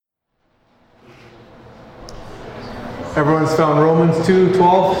Everyone's found Romans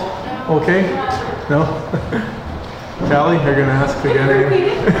 2:12? Okay? No? Callie, you're going to ask again?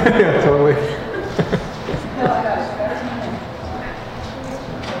 Yeah, totally.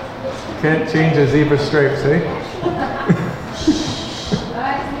 Can't change a zebra stripes, eh?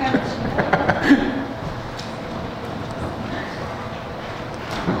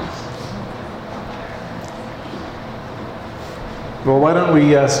 Well, why don't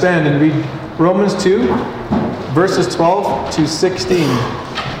we stand and read Romans 2, verses 12 to 16.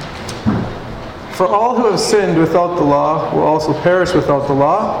 For all who have sinned without the law will also perish without the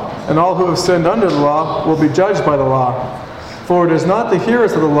law, and all who have sinned under the law will be judged by the law. For it is not the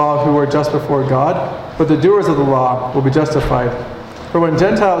hearers of the law who are just before God, but the doers of the law will be justified. For when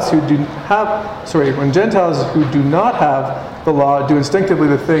Gentiles who do not have the law do instinctively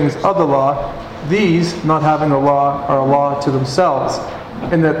the things of the law, these, not having the law, are a law to themselves,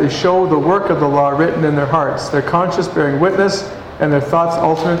 in that they show the work of the law written in their hearts, their conscience bearing witness, and their thoughts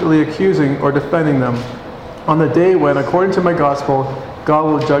alternately accusing or defending them, on the day when, according to my gospel, God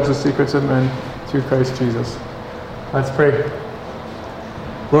will judge the secrets of men through Christ Jesus. Let's pray.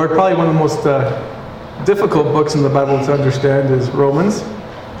 Lord, probably one of the most difficult books in the Bible to understand is Romans,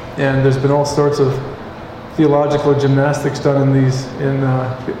 and there's been all sorts of theological gymnastics done in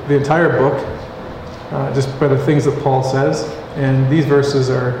the entire book, just by the things that Paul says. And these verses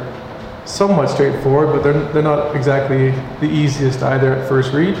are somewhat straightforward, but they're not exactly the easiest either at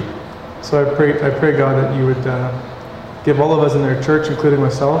first read. So I pray God that you would give all of us in our church, including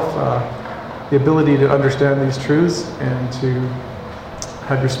myself, the ability to understand these truths and to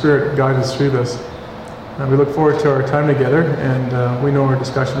have your Spirit guide us through this. We look forward to our time together, and we know our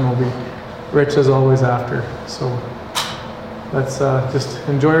discussion will be rich as always after. So let's just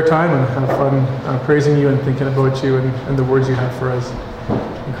enjoy our time and have fun praising you and thinking about you and the words you have for us.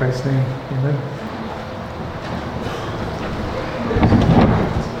 In Christ's name, amen.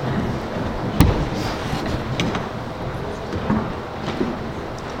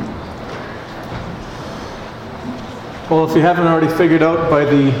 Well, if you haven't already figured out by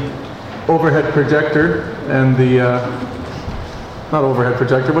the overhead projector and the, not overhead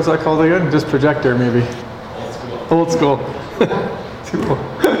projector, what's that called again? Just projector, maybe. Old school. Too old.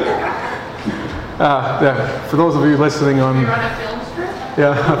 Yeah, for those of you listening on... You run a film strip?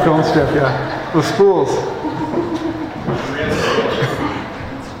 Yeah, a film strip, yeah. With spools.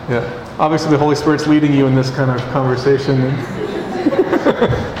 Yeah. Obviously the Holy Spirit's leading you in this kind of conversation.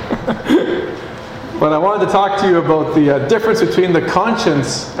 But I wanted to talk to you about the difference between the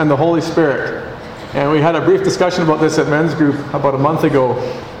conscience and the Holy Spirit. And we had a brief discussion about this at men's group about a month ago.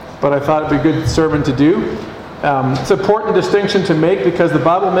 But I thought it'd be a good sermon to do. It's an important distinction to make because the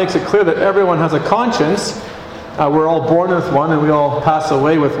Bible makes it clear that everyone has a conscience. We're all born with one and we all pass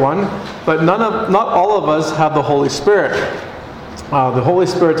away with one. But not all of us have the Holy Spirit. The Holy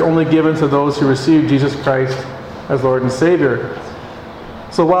Spirit's only given to those who receive Jesus Christ as Lord and Savior.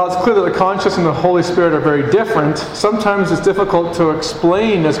 So while it's clear that the conscience and the Holy Spirit are very different, sometimes it's difficult to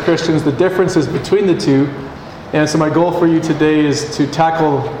explain as Christians the differences between the two. And so my goal for you today is to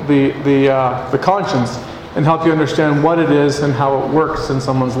tackle the conscience and help you understand what it is and how it works in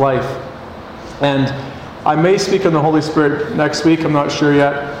someone's life. And I may speak on the Holy Spirit next week, I'm not sure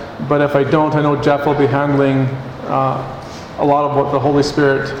yet. But if I don't, I know Jeff will be handling a lot of what the Holy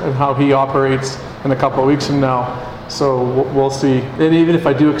Spirit and how he operates in a couple of weeks from now. So we'll see. And even if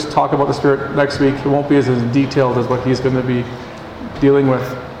I do talk about the Spirit next week, it won't be as detailed as what he's going to be dealing with.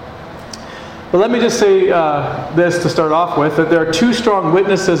 But let me just say this to start off with, that there are two strong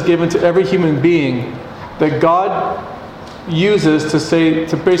witnesses given to every human being that God uses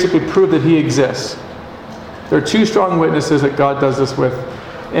to basically prove that he exists. There are two strong witnesses that God does this with.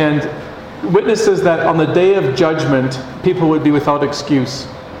 And witnesses that on the day of judgment, people would be without excuse.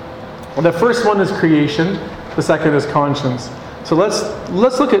 And the first one is creation. The second is conscience. So let's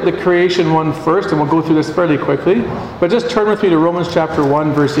look at the creation one first, and we'll go through this fairly quickly. But just turn with me to Romans chapter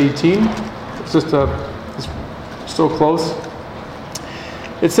 1, verse 18. It's just it's so close.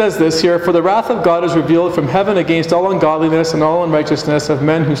 It says this here, "For the wrath of God is revealed from heaven against all ungodliness and all unrighteousness of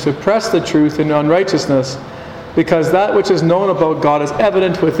men who suppress the truth in unrighteousness, because that which is known about God is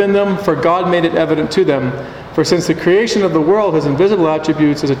evident within them, for God made it evident to them. For since the creation of the world, his invisible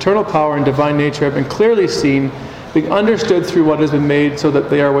attributes, his eternal power and divine nature have been clearly seen, being understood through what has been made, so that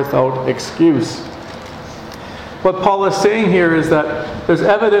they are without excuse." What Paul is saying here is that there's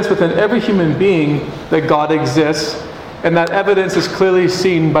evidence within every human being that God exists, and that evidence is clearly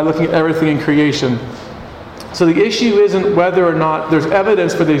seen by looking at everything in creation. So the issue isn't whether or not there's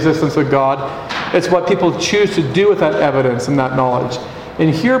evidence for the existence of God, it's what people choose to do with that evidence and that knowledge.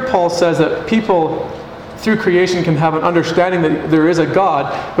 And here Paul says that people through creation can have an understanding that there is a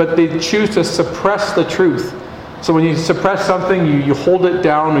God, but they choose to suppress the truth. So when you suppress something, you hold it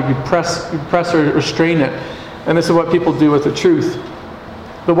down, or you press or restrain it. And this is what people do with the truth.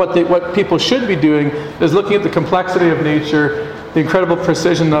 But what people should be doing is looking at the complexity of nature, the incredible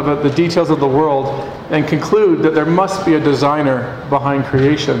precision of it, the details of the world, and conclude that there must be a designer behind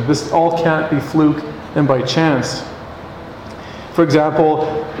creation. This all can't be fluke and by chance. For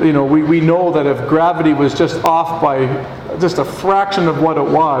example, we know that if gravity was just off by just a fraction of what it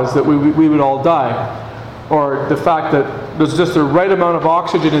was, that we would all die. Or the fact that there's just the right amount of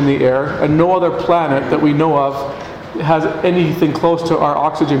oxygen in the air, and no other planet that we know of has anything close to our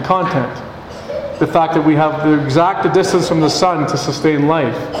oxygen content. The fact that we have the exact distance from the sun to sustain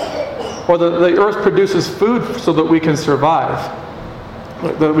life. Or the earth produces food so that we can survive.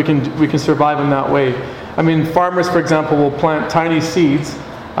 That we can survive in that way. I mean, farmers, for example, will plant tiny seeds,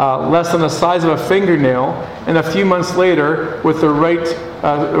 less than the size of a fingernail, and a few months later, with the right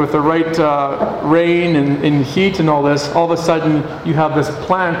rain and heat and all this, all of a sudden you have this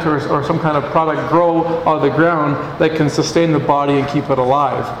plant or some kind of product grow out of the ground that can sustain the body and keep it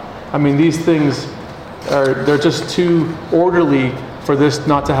alive. I mean, these things they're just too orderly for this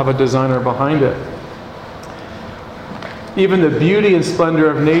not to have a designer behind it. Even the beauty and splendor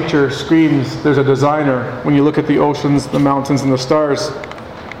of nature screams there's a designer when you look at the oceans, the mountains, and the stars.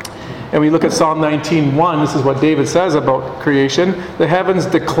 And we look at Psalm 19:1, this is what David says about creation. The heavens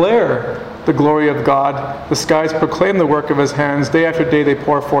declare the glory of God. The skies proclaim the work of his hands. Day after day they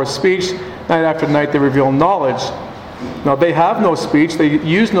pour forth speech. Night after night they reveal knowledge. Now they have no speech, they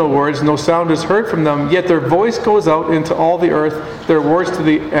use no words, no sound is heard from them, yet their voice goes out into all the earth, their words to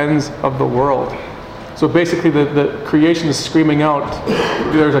the ends of the world. So basically the creation is screaming out,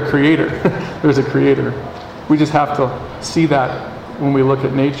 there's a creator. There's a creator. We just have to see that when we look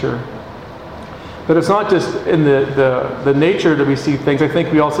at nature. But it's not just in the nature that we see things. I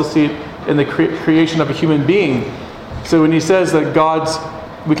think we also see it in the creation of a human being. So when he says that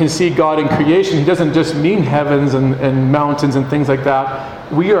we can see God in creation, he doesn't just mean heavens and mountains and things like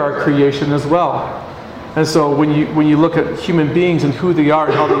that. We are a creation as well. And so when you look at human beings and who they are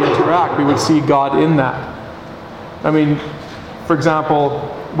and how they interact, we would see God in that. I mean, for example,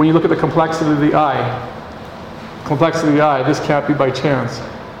 when you look at the complexity of the eye, this can't be by chance.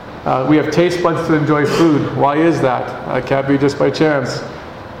 We have taste buds to enjoy food. Why is that? It can't be just by chance.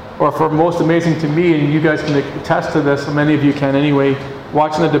 Or for most amazing to me, and you guys can attest to this, many of you can anyway,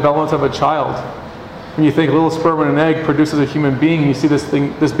 watching the development of a child. When you think a little sperm and an egg produces a human being, you see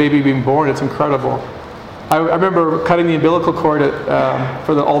this baby being born, it's incredible. I remember cutting the umbilical cord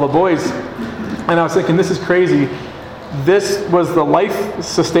for all the boys, and I was thinking, this is crazy. This was the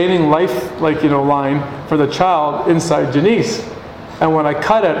sustaining life line for the child inside Janice. And when I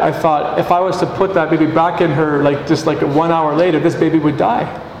cut it, I thought, if I was to put that baby back in her, just 1 hour later, this baby would die.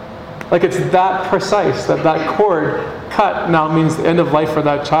 It's that precise, that cord cut now means the end of life for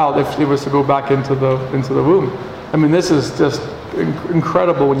that child if it was to go back into the womb. I mean, this is just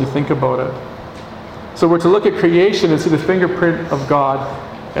incredible when you think about it. So we're to look at creation and see the fingerprint of God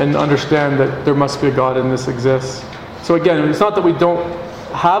and understand that there must be a God and this exists. So again, it's not that we don't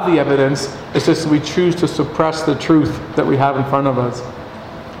have the evidence, it's just that we choose to suppress the truth that we have in front of us.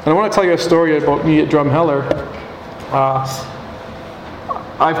 And I want to tell you a story about me at Drumheller.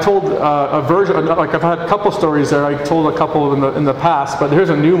 I've told a version, I've had a couple stories there. I told a couple in the past, but here's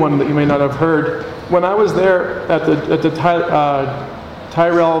a new one that you may not have heard. When I was there at the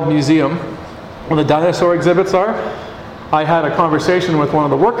Tyrrell Museum, where the dinosaur exhibits are, I had a conversation with one of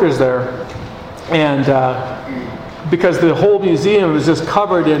the workers there, and because the whole museum is just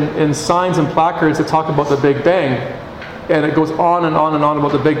covered in signs and placards that talk about the Big Bang, and it goes on and on and on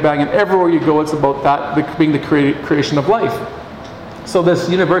about the Big Bang, and everywhere you go it's about that being the creation of life. So this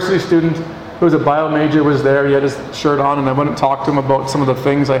university student who was a bio major was there. He had his shirt on, and I went and talked to him about some of the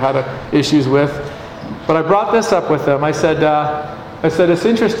things I had issues with. But I brought this up with him. I said, it's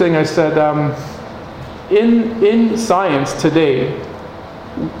interesting. I said, in science today,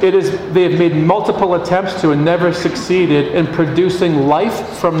 they have made multiple attempts to and never succeeded in producing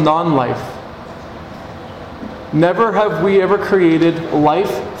life from non-life. Never have we ever created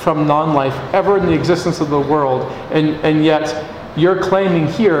life from non-life, ever in the existence of the world. And yet, you're claiming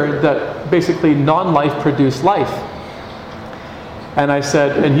here that basically non-life produced life. And I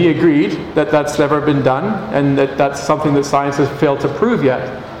said, and he agreed that that's never been done, and that's something that science has failed to prove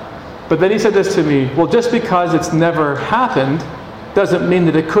yet. But then he said this to me, well, just because it's never happened doesn't mean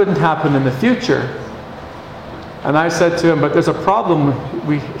that it couldn't happen in the future. And I said to him, but there's a problem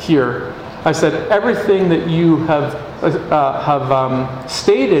here. I said, everything that you have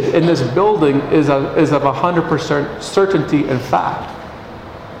stated in this building is of 100% certainty and fact.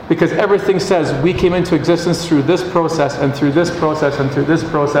 Because everything says we came into existence through this process and through this process and through this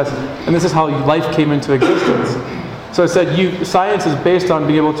process, and this is how life came into existence. So I said, science is based on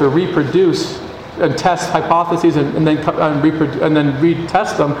being able to reproduce and test hypotheses and then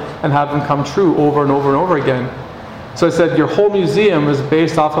retest them and have them come true over and over and over again. So I said, your whole museum is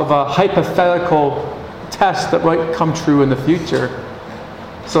based off of a hypothetical test that might come true in the future.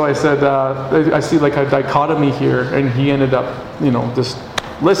 So I said, I see like a dichotomy here, and he ended up, just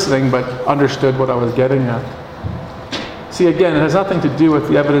listening, but understood what I was getting at. See, again, it has nothing to do with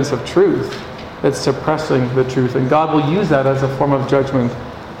the evidence of truth. It's suppressing the truth, and God will use that as a form of judgment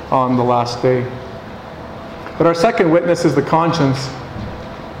on the last day. But our second witness is the conscience.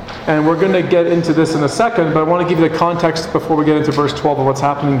 And we're going to get into this in a second, but I want to give you the context before we get into verse 12 of what's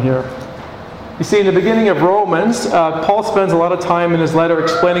happening here. You see, in the beginning of Romans, Paul spends a lot of time in his letter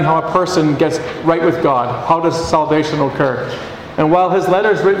explaining how a person gets right with God. How does salvation occur? And while his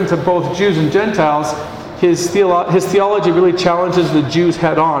letter is written to both Jews and Gentiles, his theology really challenges the Jews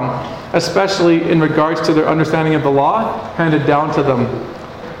head on, especially in regards to their understanding of the law handed down to them.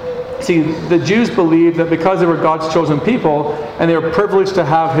 See, the Jews believed that because they were God's chosen people and they were privileged to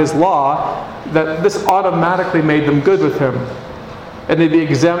have His law, that this automatically made them good with Him. And they'd be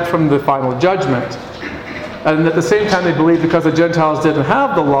exempt from the final judgment. And at the same time, they believed because the Gentiles didn't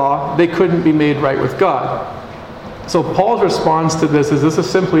have the law, they couldn't be made right with God. So Paul's response to this is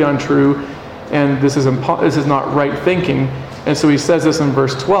simply untrue, and this is not right thinking. And so he says this in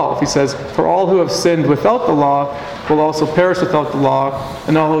verse 12. He says, "For all who have sinned without the law will also perish without the law,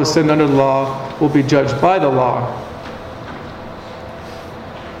 and all who have sinned under the law will be judged by the law."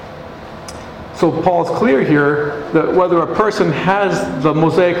 So Paul's clear here that whether a person has the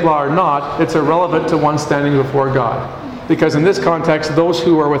Mosaic law or not, it's irrelevant to one standing before God. Because in this context, those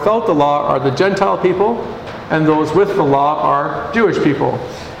who are without the law are the Gentile people, and those with the law are Jewish people.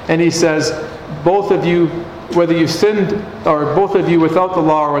 And he says, both of you, whether you sinned, or both of you without the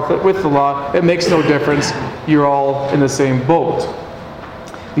law or with the law, it makes no difference. You're all in the same boat.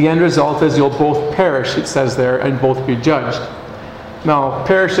 The end result is you'll both perish, it says there, and both be judged. Now,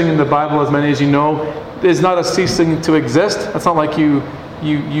 perishing in the Bible, as many as you know, is not a ceasing to exist. It's not like in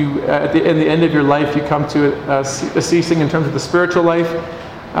the end of your life, you come to a ceasing in terms of the spiritual life.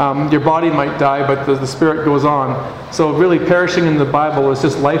 Your body might die, but the spirit goes on. So really, perishing in the Bible is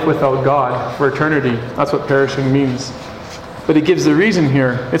just life without God for eternity. That's what perishing means. But he gives the reason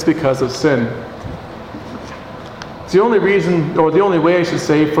here. It's because of sin. It's the only reason, or the only way I should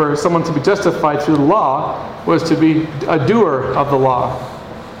say, for someone to be justified through the law was to be a doer of the law.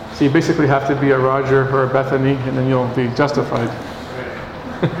 So you basically have to be a Roger or a Bethany, and then you'll be justified.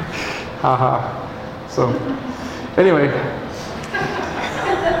 Haha. So, anyway.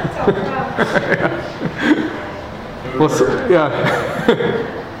 Well,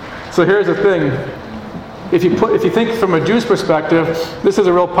 so here's the thing. If you think from a Jew's perspective, this is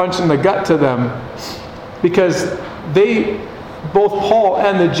a real punch in the gut to them, because both Paul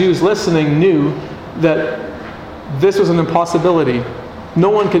and the Jews listening knew that this was an impossibility. No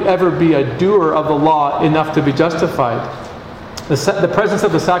one could ever be a doer of the law enough to be justified. The presence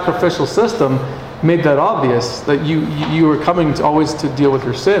of the sacrificial system made that obvious, that you were coming always to deal with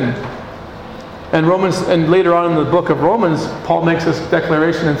your sin. And later on in the book of Romans, Paul makes this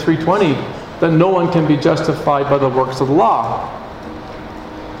declaration in 3:20 that no one can be justified by the works of the law.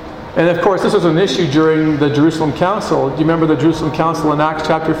 And of course, this was an issue during the Jerusalem Council. Do you remember the Jerusalem Council in Acts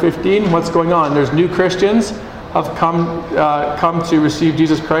chapter 15? What's going on? There's new Christians have come to receive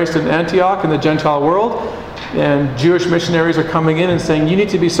Jesus Christ in Antioch in the Gentile world. And Jewish missionaries are coming in and saying, you need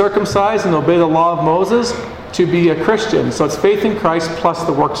to be circumcised and obey the law of Moses to be a Christian. So it's faith in Christ plus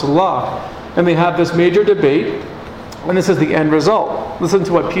the works of the law. And they have this major debate, and this is the end result. Listen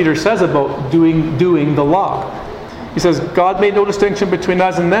to what Peter says about doing the law. He says, God made no distinction between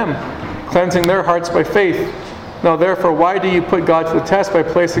us and them, cleansing their hearts by faith. Now therefore, why do you put God to the test by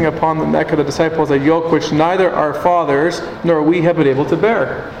placing upon the neck of the disciples a yoke which neither our fathers nor we have been able to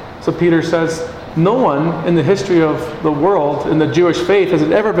bear? So Peter says, no one in the history of the world, in the Jewish faith, has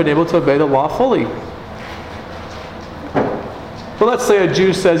ever been able to obey the law fully. Well, let's say a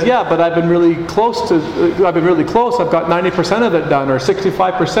Jew says, yeah, but I've been really close. I've got 90% of it done, or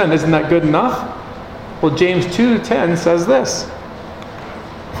 65%. Isn't that good enough? Well, James 2:10 says this.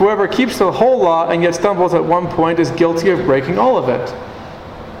 Whoever keeps the whole law and yet stumbles at one point is guilty of breaking all of it.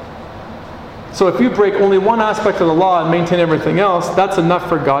 So if you break only one aspect of the law and maintain everything else, that's enough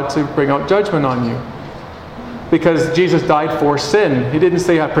for God to bring out judgment on you. because Jesus died for sin. He didn't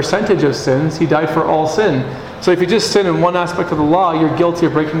say a percentage of sins. He died for all sin. So if you just sin in one aspect of the law, you're guilty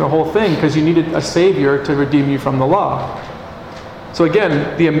of breaking the whole thing because you needed a Savior to redeem you from the law. So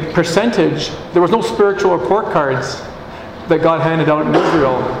again, the percentage, there was no spiritual report cards that God handed out in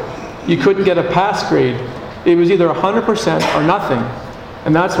Israel. You couldn't get a pass grade. It was either 100% or nothing.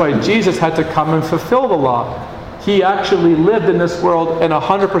 And that's why Jesus had to come and fulfill the law. He actually lived in this world and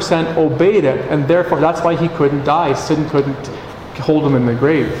 100% obeyed it. And therefore, that's why he couldn't die. Sin couldn't hold him in the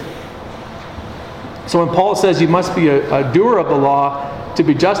grave. So when Paul says you must be a doer of the law to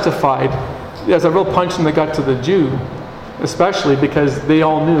be justified, there's a real punch in the gut to the Jew, especially because they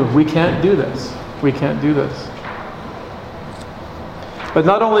all knew, we can't do this. We can't do this. But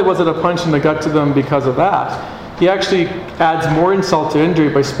not only was it a punch in the gut to them because of that, he actually adds more insult to injury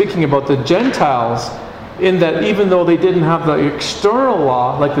by speaking about the Gentiles, in that even though they didn't have the external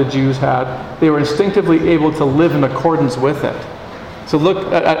law like the Jews had, they were instinctively able to live in accordance with it. So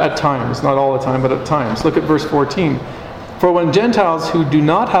look at times, not all the time, but at times. Look at verse 14. For when Gentiles who do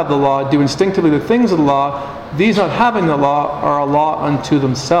not have the law do instinctively the things of the law, these not having the law are a law unto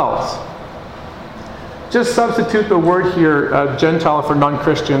themselves. Just substitute the word here, Gentile, for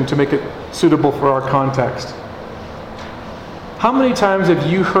non-Christian to make it suitable for our context. How many times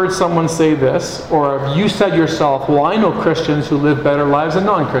have you heard someone say this, or have you said yourself, well, I know Christians who live better lives than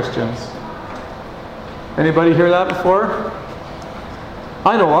non-Christians? Anybody hear that before?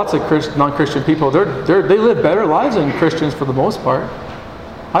 I know lots of non-Christian people. They live better lives than Christians for the most part.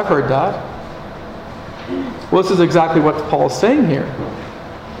 I've heard that. Well, this is exactly what Paul's saying here.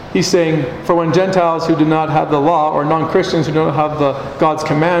 He's saying, for when Gentiles who do not have the law, or non-Christians who don't have God's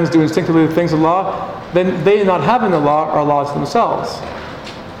commands, do instinctively the things of the law, then they not having the law are laws themselves.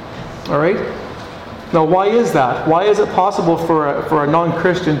 All right? Now, why is that? Why is it possible for a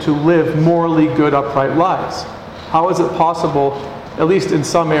non-Christian to live morally good, upright lives? How is it possible, at least in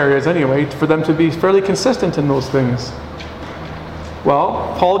some areas anyway, for them to be fairly consistent in those things?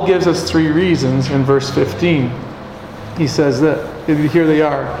 Well, Paul gives us 3 reasons in verse 15. He says that, here they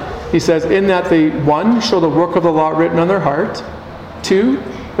are. He says, in that they, 1, show the work of the law written on their heart, 2,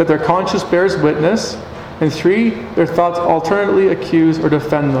 that their conscience bears witness, and 3, their thoughts alternately accuse or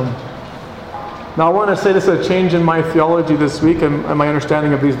defend them. Now I want to say this is a change in my theology this week and my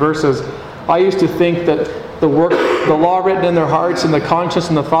understanding of these verses. I used to think that the law written in their hearts and the conscience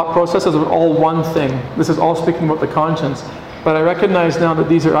and the thought processes are all one thing. This is all speaking about the conscience. But I recognize now that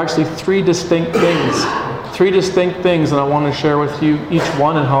these are actually 3 distinct things. 3 distinct things, and I want to share with you each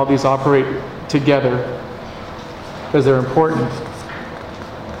one and how these operate together, because they're important.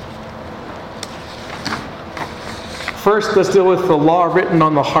 First, let's deal with the law written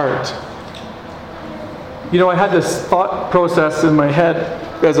on the heart. You know, I had this thought process in my head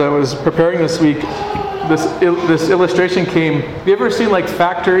as I was preparing this week. This illustration came. Have you ever seen like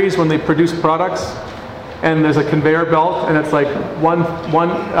factories when they produce products? And there's a conveyor belt, and it's like one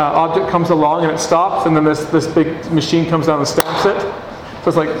object comes along and it stops, and then this big machine comes down and stamps it. So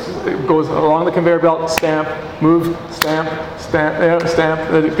it's like it goes along the conveyor belt, stamp, move, stamp, stamp, stamp,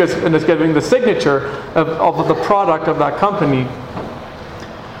 and it's getting the signature of the product of that company.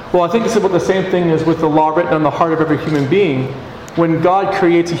 Well, I think it's about the same thing as with the law written on the heart of every human being. When God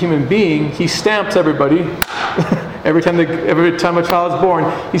creates a human being, He stamps everybody. every time a child is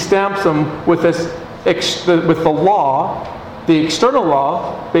born, He stamps them with with the law, the external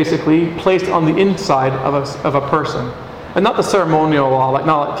law, basically placed on the inside of a person, and not the ceremonial law,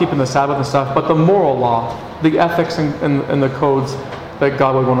 not like keeping the Sabbath and stuff, but the moral law, the ethics and the codes that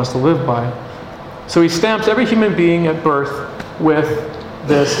God would want us to live by. So He stamps every human being at birth with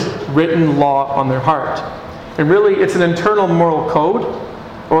this written law on their heart. And really, it's an internal moral code,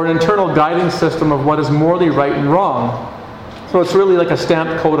 or an internal guiding system of what is morally right and wrong. So it's really like a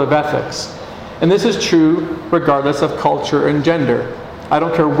stamped code of ethics. And this is true regardless of culture and gender. I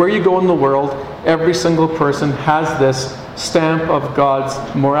don't care where you go in the world, every single person has this stamp of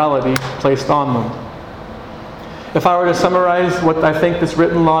God's morality placed on them. If I were to summarize what I think this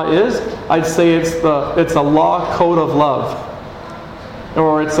written law is, I'd say it's a law code of love.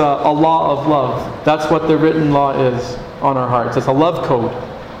 Or it's a law of love. That's what the written law is on our hearts. It's a love code.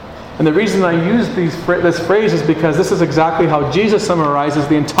 And the reason I use this phrase is because this is exactly how Jesus summarizes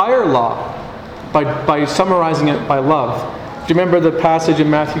the entire law, by summarizing it by love. Do you remember the passage in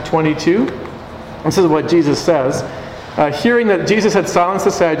Matthew 22? This is what Jesus says. Hearing that Jesus had silenced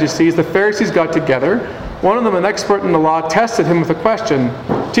the Sadducees, the Pharisees got together. One of them, an expert in the law, tested him with a question.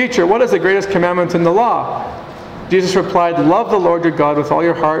 Teacher, what is the greatest commandment in the law? Jesus replied, love the Lord your God with all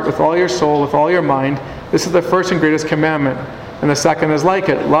your heart, with all your soul, with all your mind. This is the first and greatest commandment. And the second is like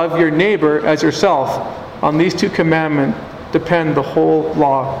it. Love your neighbor as yourself. On these 2 commandments depend the whole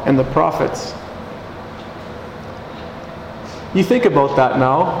law and the prophets. You think about that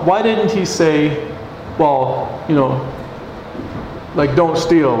now. Why didn't he say, well, like don't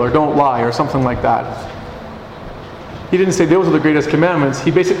steal or don't lie or something like that? He didn't say those are the greatest commandments.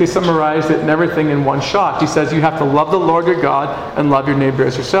 He basically summarized it and everything in one shot. He says you have to love the Lord your God and love your neighbor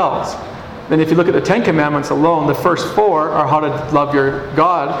as yourselves. Then if you look at the 10 commandments alone, the first 4 are how to love your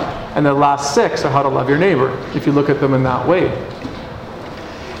God, and the last 6 are how to love your neighbor, if you look at them in that way.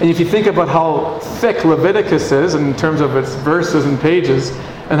 And if you think about how thick Leviticus is in terms of its verses and pages,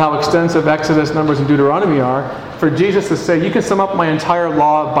 and how extensive Exodus, Numbers, and Deuteronomy are, for Jesus to say, you can sum up my entire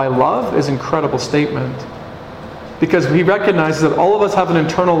law by love, is an incredible statement. Because he recognizes that all of us have an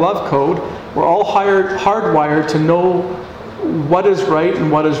internal love code. We're all hardwired to know what is right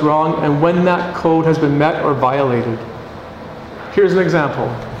and what is wrong, and when that code has been met or violated. Here's an example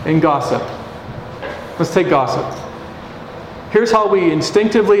in gossip. Let's take gossip. Here's how we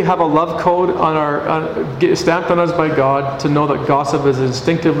instinctively have a love code stamped on us by God to know that gossip is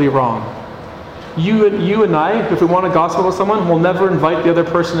instinctively wrong. You and I, if we want to gossip about someone, we'll never invite the other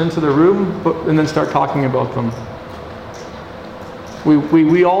person into the room and then start talking about them.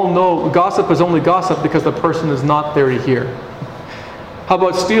 We all know gossip is only gossip because the person is not there to hear. How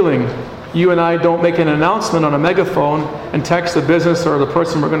about stealing? You and I don't make an announcement on a megaphone and text the business or the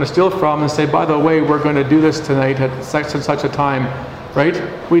person we're going to steal from and say, by the way, we're going to do this tonight at such and such a time,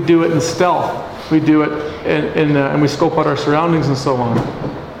 right? We do it in stealth. We do it and we scope out our surroundings and so on.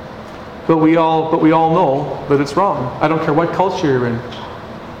 But we all know that it's wrong. I don't care what culture you're in.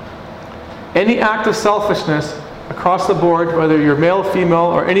 Any act of selfishness across the board, whether you're male, female,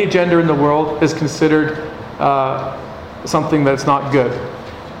 or any gender in the world, is considered something that's not good.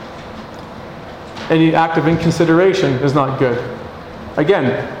 Any act of inconsideration is not good.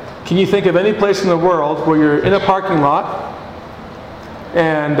 Again, can you think of any place in the world where you're in a parking lot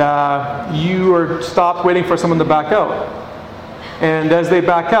and you are stopped waiting for someone to back out? And as they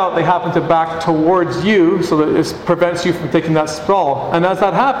back out, they happen to back towards you so that it prevents you from taking that stall. And as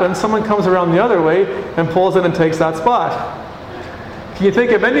that happens, someone comes around the other way and pulls in and takes that spot. Can you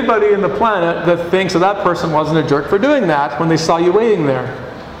think of anybody in the planet that thinks that person wasn't a jerk for doing that when they saw you waiting there?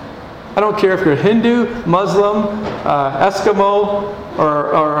 I don't care if you're Hindu, Muslim, Eskimo,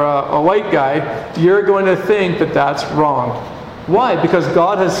 or a white guy, you're going to think that that's wrong. Why? Because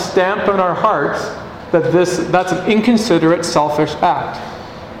God has stamped on our hearts that that's an inconsiderate, selfish act.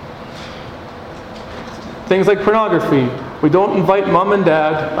 Things like pornography. We don't invite mom and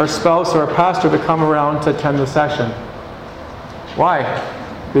dad, our spouse, or our pastor to come around to attend the session. Why?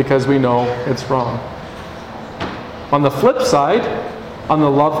 Because we know it's wrong. On the flip side, on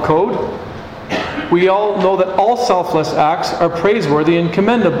the love code, we all know that all selfless acts are praiseworthy and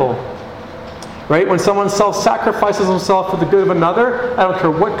commendable. Right? When someone self-sacrifices himself for the good of another, I don't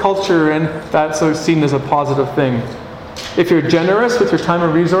care what culture you're in, that's seen as a positive thing. If you're generous with your time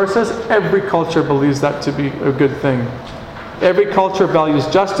and resources, every culture believes that to be a good thing. Every culture values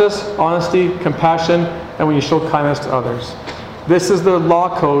justice, honesty, compassion, and when you show kindness to others. This is the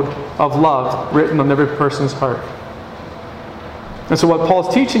law code of love written on every person's heart. And so what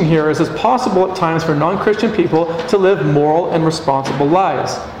Paul's teaching here is it's possible at times for non-Christian people to live moral and responsible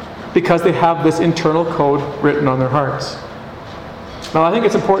lives, because they have this internal code written on their hearts. Now, I think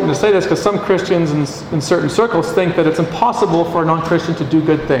it's important to say this because some Christians in certain circles think that it's impossible for a non-Christian to do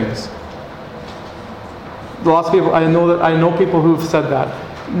good things. Lots of people, I know people who've said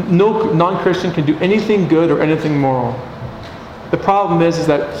that. No non-Christian can do anything good or anything moral. The problem is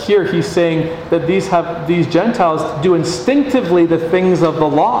that here he's saying that these Gentiles do instinctively the things of the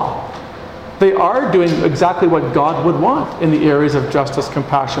law. They are doing exactly what God would want in the areas of justice,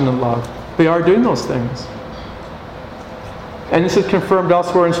 compassion, and love. They are doing those things. And this is confirmed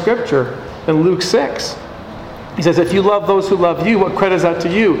elsewhere in Scripture. In Luke 6, he says, if you love those who love you, what credit is that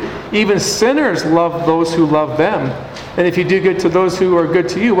to you? Even sinners love those who love them. And if you do good to those who are good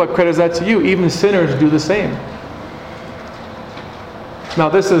to you, what credit is that to you? Even sinners do the same. Now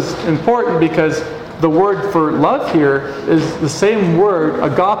this is important because the word for love here is the same word,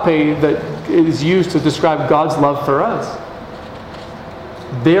 agape, that is used to describe God's love for us.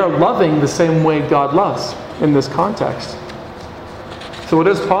 They are loving the same way God loves in this context. So it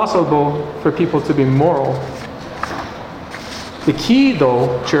is possible for people to be moral. The key,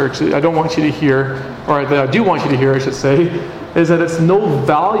 though, church, I don't want you to hear, or that I do want you to hear, I should say, is that it's no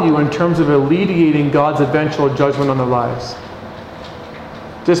value in terms of alleviating God's eventual judgment on their lives.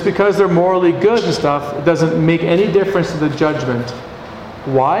 Just because they're morally good and stuff, it doesn't make any difference to the judgment.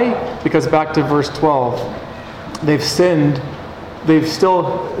 Why? Because back to verse 12, they've still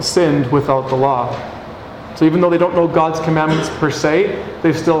sinned without the law. So even though they don't know God's commandments per se,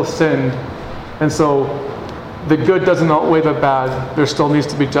 they've still sinned. And so the good doesn't outweigh the bad. There still needs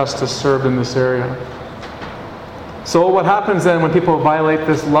to be justice served in this area. So what happens then when people violate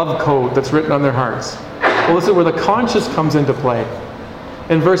this love code that's written on their hearts? Well, this is where the conscience comes into play.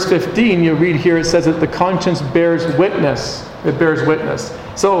 In verse 15, you read here, it says that the conscience bears witness. It bears witness.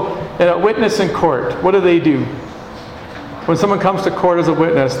 So, in a witness in court, what do? When someone comes to court as a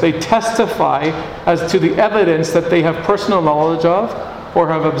witness, they testify as to the evidence that they have personal knowledge of or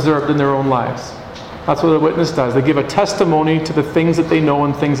have observed in their own lives. That's what a witness does. They give a testimony to the things that they know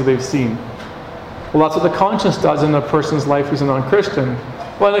and things that they've seen. Well, that's what the conscience does in a person's life who's a non-Christian.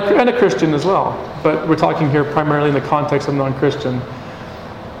 Well, and a Christian as well. But we're talking here primarily in the context of non-Christian.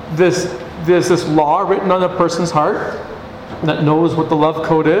 There's this law written on a person's heart that knows what the love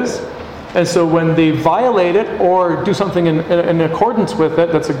code is. And so when they violate it or do something in accordance with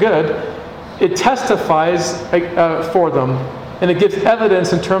it that's a good, it testifies for them. And it gives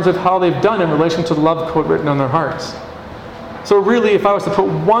evidence in terms of how they've done in relation to the love code written on their hearts. So really, if I was to put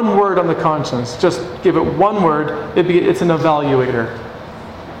one word on the conscience, just give it one word, it's an evaluator.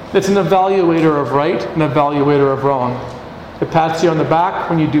 It's an evaluator of right, an evaluator of wrong. It pats you on the back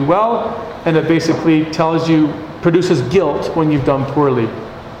when you do well, and it basically produces guilt when you've done poorly.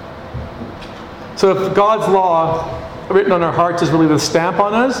 So if God's law written on our hearts is really the stamp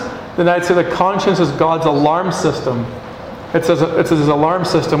on us, then I'd say the conscience is God's alarm system. It's his alarm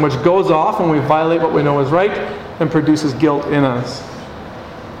system which goes off when we violate what we know is right and produces guilt in us.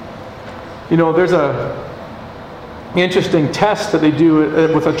 You know, there's an interesting test that they do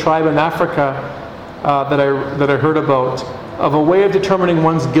with a tribe in Africa that I heard about, of a way of determining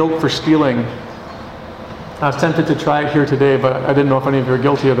one's guilt for stealing. I was tempted to try it here today, but I didn't know if any of you are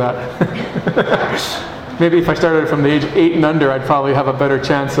guilty of that. Maybe if I started from the age 8 and under, I'd probably have a better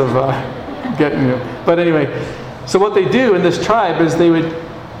chance of getting you. But anyway, so what they do in this tribe is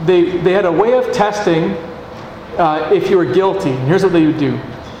they had a way of testing if you were guilty. And here's what they would do.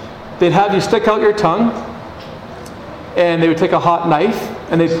 They'd have you stick out your tongue, and they would take a hot knife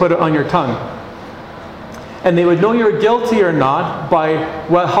and they'd put it on your tongue. And they would know you were guilty or not by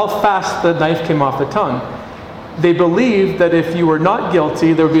how fast the knife came off the tongue. They believed that if you were not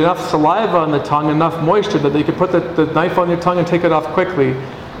guilty, there would be enough saliva on the tongue, enough moisture that they could put the knife on your tongue and take it off quickly.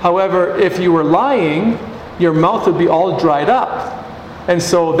 However, if you were lying, your mouth would be all dried up. And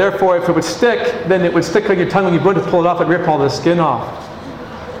so, therefore, if it would stick, then it would stick on your tongue. When you go to pull it off, it'd rip all the skin off.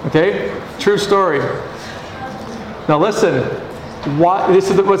 Okay? True story. Now listen.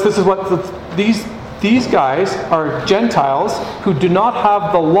 These guys are Gentiles who do not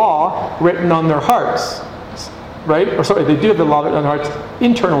have the law written on their hearts. Right? Or sorry, they do have the law written on their hearts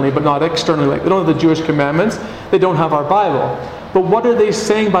internally, but not externally. Like, they don't have the Jewish commandments. They don't have our Bible. But what are they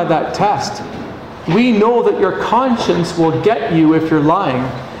saying by that test? We know that your conscience will get you if you're lying,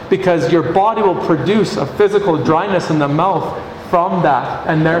 because your body will produce a physical dryness in the mouth from that,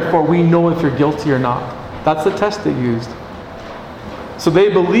 and therefore we know if you're guilty or not. That's the test they used. So they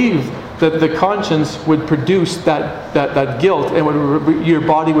believe that the conscience would produce that guilt, and your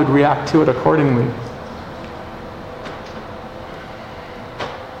body would react to it accordingly.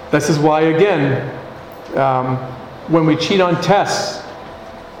 This is why, again, when we cheat on tests,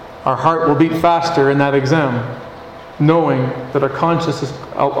 our heart will beat faster in that exam, knowing that our conscience is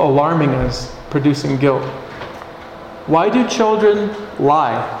alarming us, producing guilt. Why do children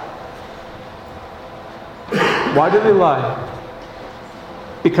lie? Why do they lie?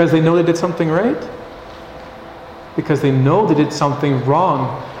 Because they know they did something right? Because they know they did something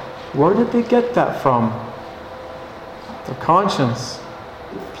wrong. Where did they get that from? Their conscience,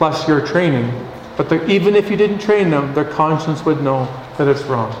 plus your training. But even if you didn't train them, their conscience would know that it's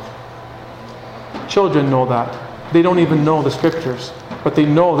wrong. Children know that. They don't even know the scriptures, but they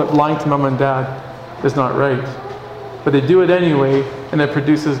know that lying to mom and dad is not right. But they do it anyway, and it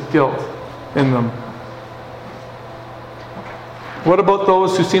produces guilt in them. What about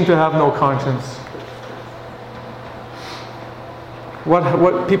those who seem to have no conscience?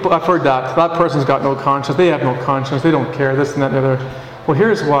 What people, I've heard that person's got no conscience, they have no conscience, they don't care, this and that and the other. Well,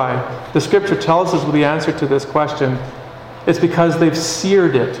 here's why. The scripture tells us the answer to this question. It's because they've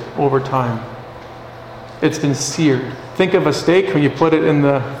seared it over time. It's been seared. Think of a steak when you put it in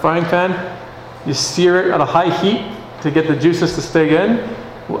the frying pan. You sear it at a high heat to get the juices to stay in.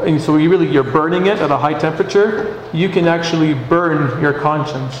 And so you're burning it at a high temperature. You can actually burn your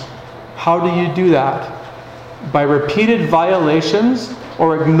conscience. How do you do that? By repeated violations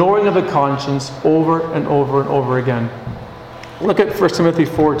or ignoring of the conscience over and over and over again. Look at 1 Timothy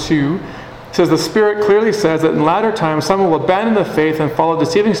 4:2. It says, the Spirit clearly says that in latter times someone will abandon the faith and follow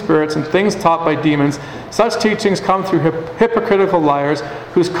deceiving spirits and things taught by demons. Such teachings come through hypocritical liars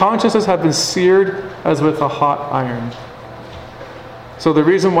whose consciences have been seared as with a hot iron. So the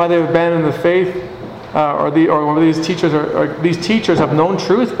reason why they've abandoned the faith, these teachers have known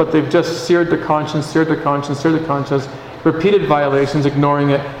truth, but they've just seared the conscience, repeated violations,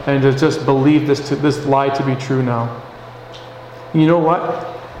 ignoring it, and just believe this lie to be true now. You know what?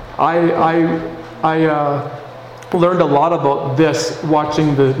 I learned a lot about this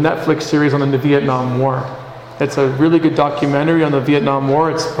watching the Netflix series on the Vietnam War. It's a really good documentary on the Vietnam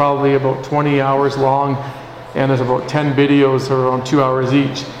War. It's probably about 20 hours long, and there's about 10 videos around 2 hours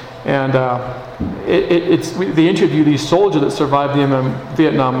each. And they interview these soldiers that survived the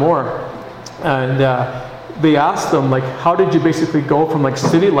Vietnam War, and they asked them, like, how did you basically go from like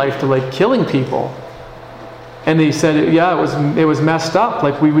city life to like killing people? And they said, yeah, it was messed up.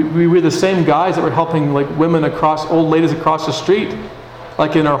 Like we were the same guys that were helping like old ladies across the street,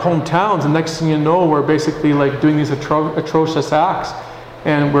 like in our hometowns. And next thing you know, we're basically like doing these atrocious acts,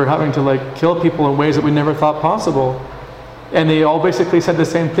 and we're having to like kill people in ways that we never thought possible. And they all basically said the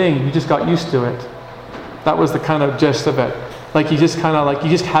same thing. You just got used to it. That was the kind of gist of it. Like you just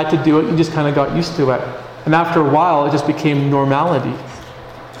had to do it. You just kind of got used to it. And after a while, it just became normality.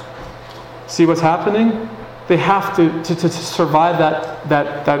 See what's happening? They have to survive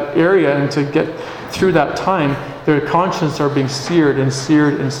that area and to get through that time, their conscience are being seared and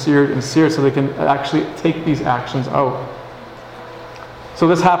seared and seared and seared so they can actually take these actions out. So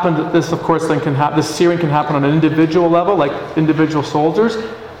this of course then this searing can happen on an individual level, like individual soldiers,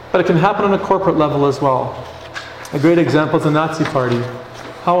 but it can happen on a corporate level as well. A great example is the Nazi Party.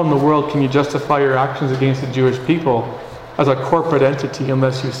 How in the world can you justify your actions against the Jewish people as a corporate entity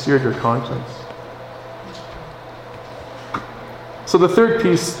unless you seared your conscience? So the third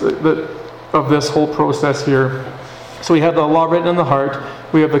piece of this whole process here, so we have the law written in the heart,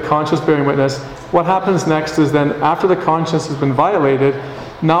 we have the conscience bearing witness. What happens next is then, after the conscience has been violated,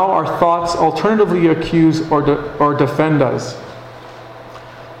 now our thoughts alternatively accuse or defend us.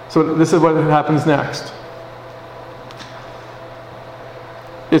 So this is what happens next.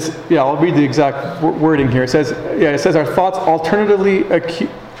 I'll read the exact wording here. It says our thoughts alternately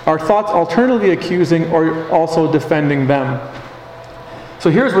accusing or also defending them. So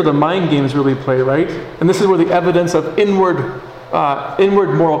here's where the mind games really play, right? And this is where the evidence of inward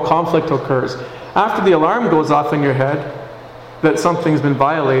moral conflict occurs. After the alarm goes off in your head that something's been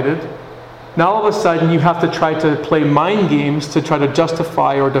violated, now all of a sudden you have to try to play mind games to try to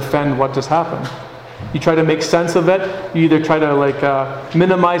justify or defend what just happened. You try to make sense of it. You either try to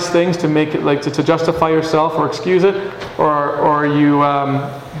minimize things to make it to justify yourself or excuse it, or you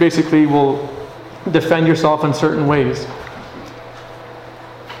basically will defend yourself in certain ways.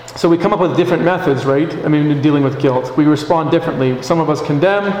 So we come up with different methods, right? I mean, in dealing with guilt. We respond differently. Some of us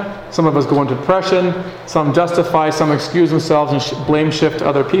condemn, some of us go into depression, some justify, some excuse themselves and blame shift to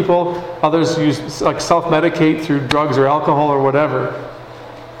other people. Others self-medicate through drugs or alcohol or whatever.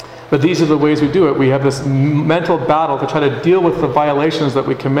 But these are the ways we do it. We have this mental battle to try to deal with the violations that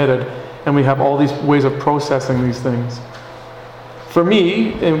we committed, and we have all these ways of processing these things. For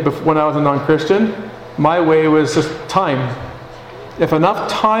me, when I was a non-Christian, my way was just time. If enough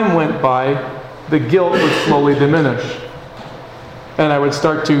time went by, the guilt would slowly diminish. And I would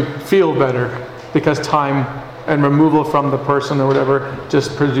start to feel better because time and removal from the person or whatever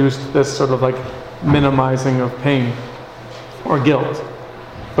just produced this sort of minimizing of pain or guilt.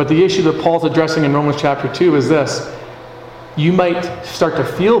 But the issue that Paul's addressing in Romans chapter 2 is this. You might start to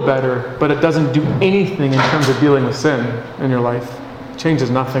feel better, but it doesn't do anything in terms of dealing with sin in your life. It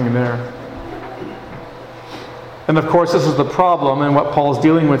changes nothing in there. And of course, this is the problem and what Paul's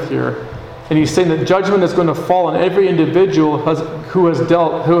dealing with here. And he's saying that judgment is going to fall on every individual who has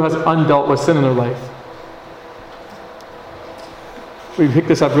undealt with sin in their life. We pick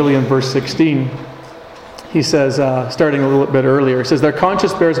this up really in verse 16. He says, starting a little bit earlier, he says, their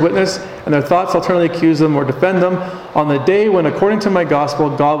conscience bears witness, and their thoughts alternately accuse them or defend them on the day when, according to my gospel,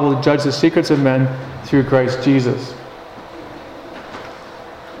 God will judge the secrets of men through Christ Jesus.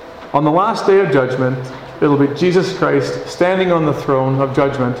 On the last day of judgment, it'll be Jesus Christ standing on the throne of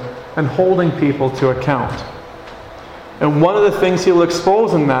judgment and holding people to account. And one of the things he'll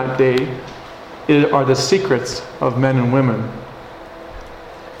expose in that day are the secrets of men and women.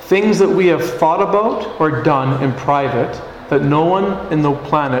 Things that we have thought about or done in private that no one in the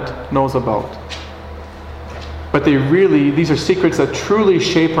planet knows about. But these are secrets that truly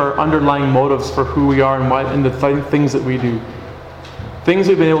shape our underlying motives for who we are and the things that we do. Things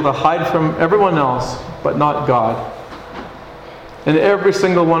we've been able to hide from everyone else, but not God. And every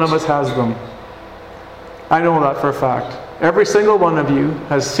single one of us has them. I know that for a fact. Every single one of you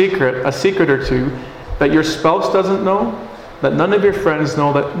has a secret or two that your spouse doesn't know, that none of your friends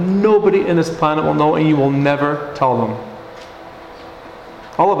know, that nobody in this planet will know, and you will never tell them.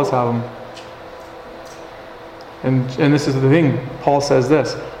 All of us have them. And this is the thing. Paul says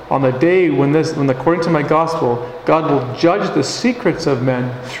this: on the day when according to my gospel, God will judge the secrets of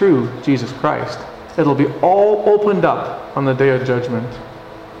men through Jesus Christ. It'll be all opened up on the day of judgment.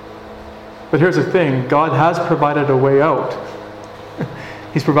 But here's the thing: God has provided a way out.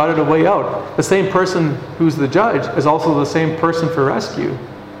 He's provided a way out. The same person who's the judge is also the same person for rescue.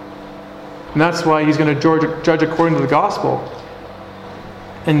 And that's why he's going to judge according to the gospel.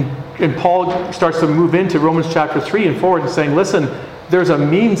 And Paul starts to move into Romans chapter 3 and forward and saying, listen, there's a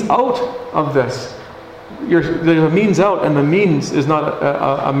means out of this. There's a means out, and the means is not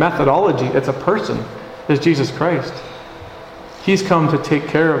a methodology. It's a person. It's Jesus Christ. He's come to take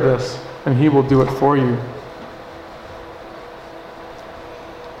care of this, and he will do it for you.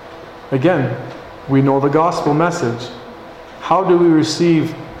 Again, we know the gospel message. How do we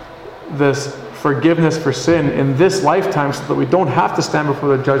receive this forgiveness for sin in this lifetime so that we don't have to stand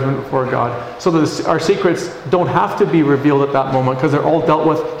before the judgment before God? So that our secrets don't have to be revealed at that moment because they're all dealt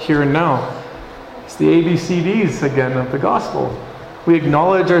with here and now. It's the ABCDs again of the gospel. We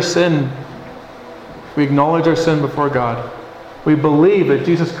acknowledge our sin. We acknowledge our sin before God. We believe that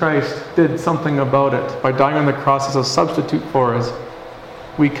Jesus Christ did something about it by dying on the cross as a substitute for us.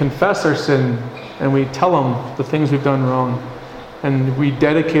 We confess our sin and we tell him the things we've done wrong. And we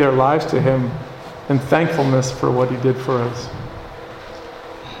dedicate our lives to him in thankfulness for what he did for us.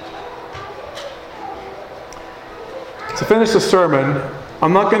 To finish the sermon,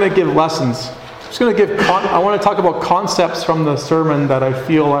 I'm not going to give lessons. I'm just going to I want to talk about concepts from the sermon that I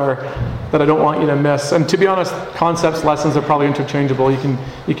feel that I don't want you to miss. And to be honest, concepts, lessons are probably interchangeable.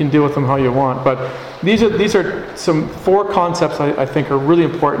 You can deal with them how you want. But these are some 4 concepts I think are really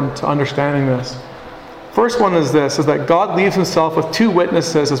important to understanding this. First one is this, is that God leaves himself with 2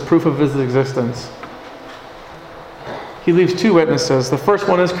 witnesses as proof of his existence. He leaves 2 witnesses. The first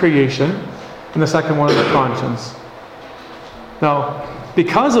one is creation, and the second one is the conscience. Now,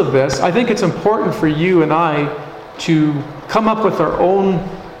 because of this, I think it's important for you and I to come up with our own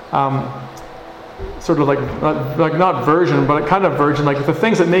sort of like not version, but a kind of version, like the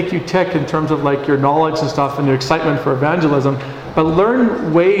things that make you tick in terms of like your knowledge and stuff and your excitement for evangelism, but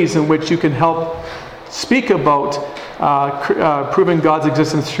learn ways in which you can help speak about proving God's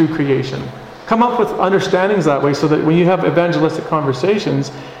existence through creation. Come up with understandings that way so that when you have evangelistic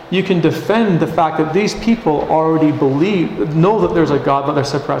conversations, you can defend the fact that these people already know that there's a God, but they're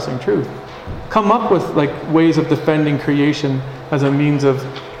suppressing truth. Come up with like ways of defending creation as a means of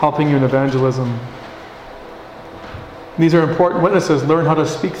helping you in evangelism. These are important witnesses. Learn how to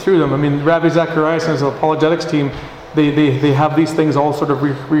speak through them. I mean, Rabbi Zacharias and his apologetics team, they have these things all sort of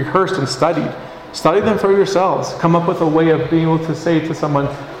rehearsed and studied. Study them for yourselves. Come up with a way of being able to say to someone,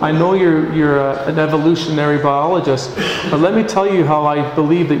 I know you're an evolutionary biologist, but let me tell you how I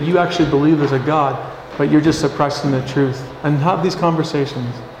believe that you actually believe there's a God, but you're just suppressing the truth. And have these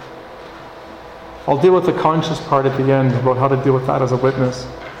conversations. I'll deal with the conscience part at the end about how to deal with that as a witness.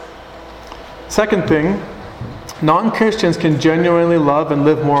 Second thing, non-Christians can genuinely love and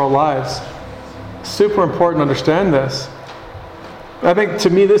live moral lives. Super important to understand this. I think to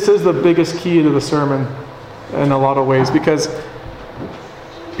me this is the biggest key to the sermon in a lot of ways, because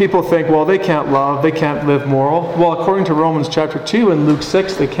people think, well, they can't love, they can't live moral. Well, according to Romans chapter 2 and Luke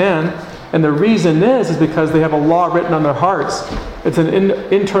 6, they can. And the reason is because they have a law written on their hearts. It's an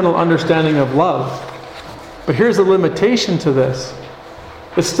internal understanding of love. But here's the limitation to this.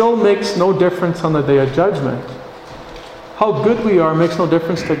 It still makes no difference on the day of judgment. How good we are makes no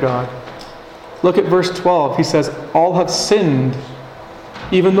difference to God. Look at verse 12. He says, all have sinned.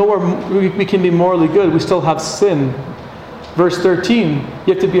 Even though we can be morally good, we still have sin. Verse 13,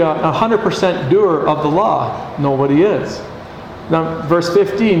 you have to be 100% doer of the law. Nobody is. Now, verse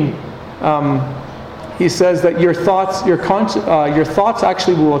 15, he says that your thoughts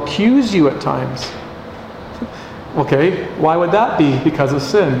actually will accuse you at times. Okay, why would that be? Because of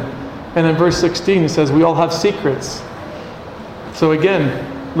sin. And in verse 16, it says we all have secrets. So again,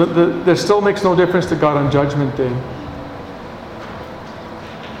 there still makes no difference to God on Judgment Day.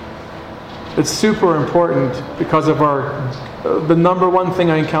 It's super important because of the number one thing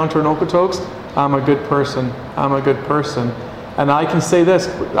I encounter in Okotoks, I'm a good person. I'm a good person. And I can say this,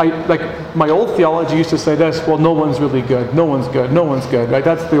 like my old theology used to say this, well, no one's really good. No one's good. No one's good. Right?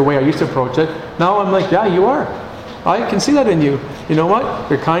 That's the way I used to approach it. Now I'm like, yeah, you are. You know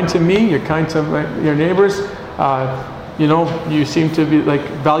what? You're kind to me. You're kind to your neighbors. you seem to be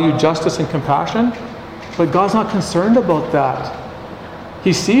value justice and compassion, but God's not concerned about that.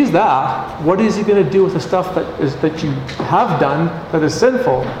 He sees that. What is he going to do with the stuff that you have done that is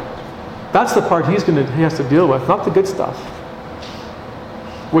sinful? That's the part he has to deal with, not the good stuff.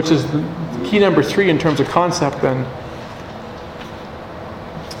 Which is key number 3 in terms of concept then.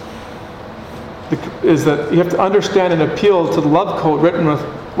 Is that you have to understand and appeal to the love code written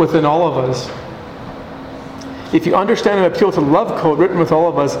within all of us. If you understand and appeal to the love code written with all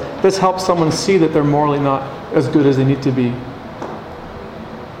of us, this helps someone see that they're morally not as good as they need to be.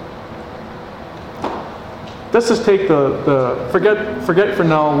 Let's just take forget for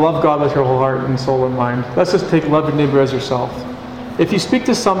now, love God with your whole heart and soul and mind. Let's just take love your neighbor as yourself. If you speak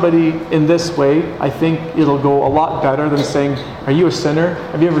to somebody in this way, I think it'll go a lot better than saying, are you a sinner?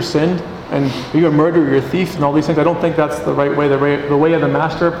 Have you ever sinned? And are you a murderer, you're a thief, and all these things? I don't think that's the right way, the way of the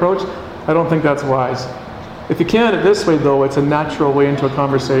master approach. I don't think that's wise. If you can it this way, though, it's a natural way into a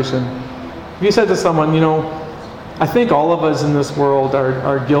conversation. If you said to someone, I think all of us in this world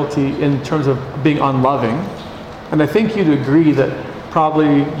are guilty in terms of being unloving. And I think you'd agree that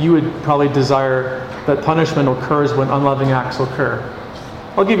you would probably desire that punishment occurs when unloving acts occur.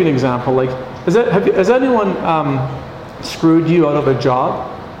 I'll give you an example. Has anyone screwed you out of a job?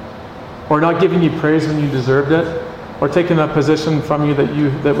 Or not giving you praise when you deserved it? Or taken a position from you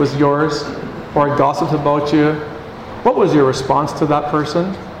that was yours? Or gossiped about you? What was your response to that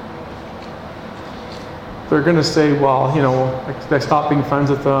person? They're going to say, well, I stopped being friends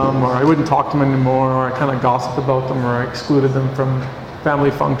with them, or I wouldn't talk to them anymore, or I kind of gossiped about them, or I excluded them from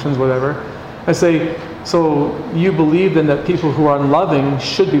family functions, whatever. I say, so you believe then that people who are unloving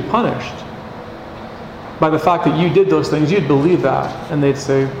should be punished? By the fact that you did those things, you'd believe that. And they'd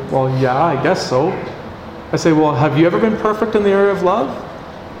say, well, yeah, I guess so. I say, well, have you ever been perfect in the area of love?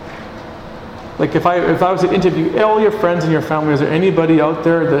 If I was to interview all your friends and your family, is there anybody out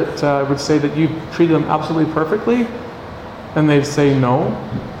there that would say that you treated them absolutely perfectly? And they'd say no.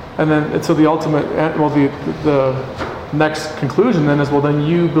 And so the ultimate, the next conclusion then is, then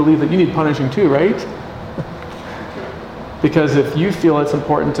you believe that you need punishing too, right? Because if you feel it's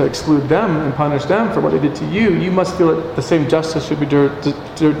important to exclude them and punish them for what they did to you, you must feel that the same justice should be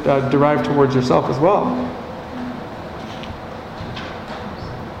derived towards yourself as well.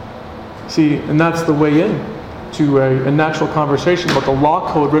 See, and that's the way in to a natural conversation about the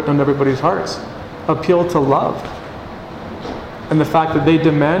law code written on everybody's hearts. Appeal to love. And the fact that they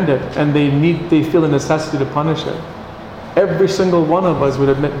demand it and they feel the necessity to punish it. Every single one of us would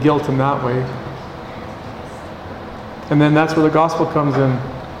admit guilt in that way. And then that's where the gospel comes in.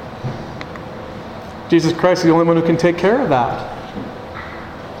 Jesus Christ is the only one who can take care of that.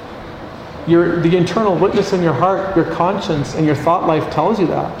 The internal witness in your heart, your conscience, and your thought life tells you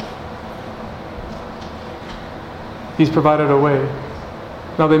that. He's provided a way.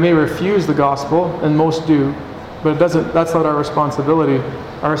 Now they may refuse the gospel, and most do, but that's not our responsibility.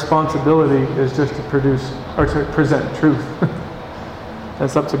 Our responsibility is just to present truth.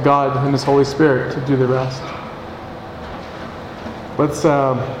 It's up to God and His Holy Spirit to do the rest. Let's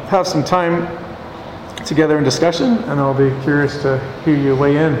have some time together in discussion, and I'll be curious to hear you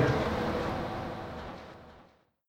weigh in.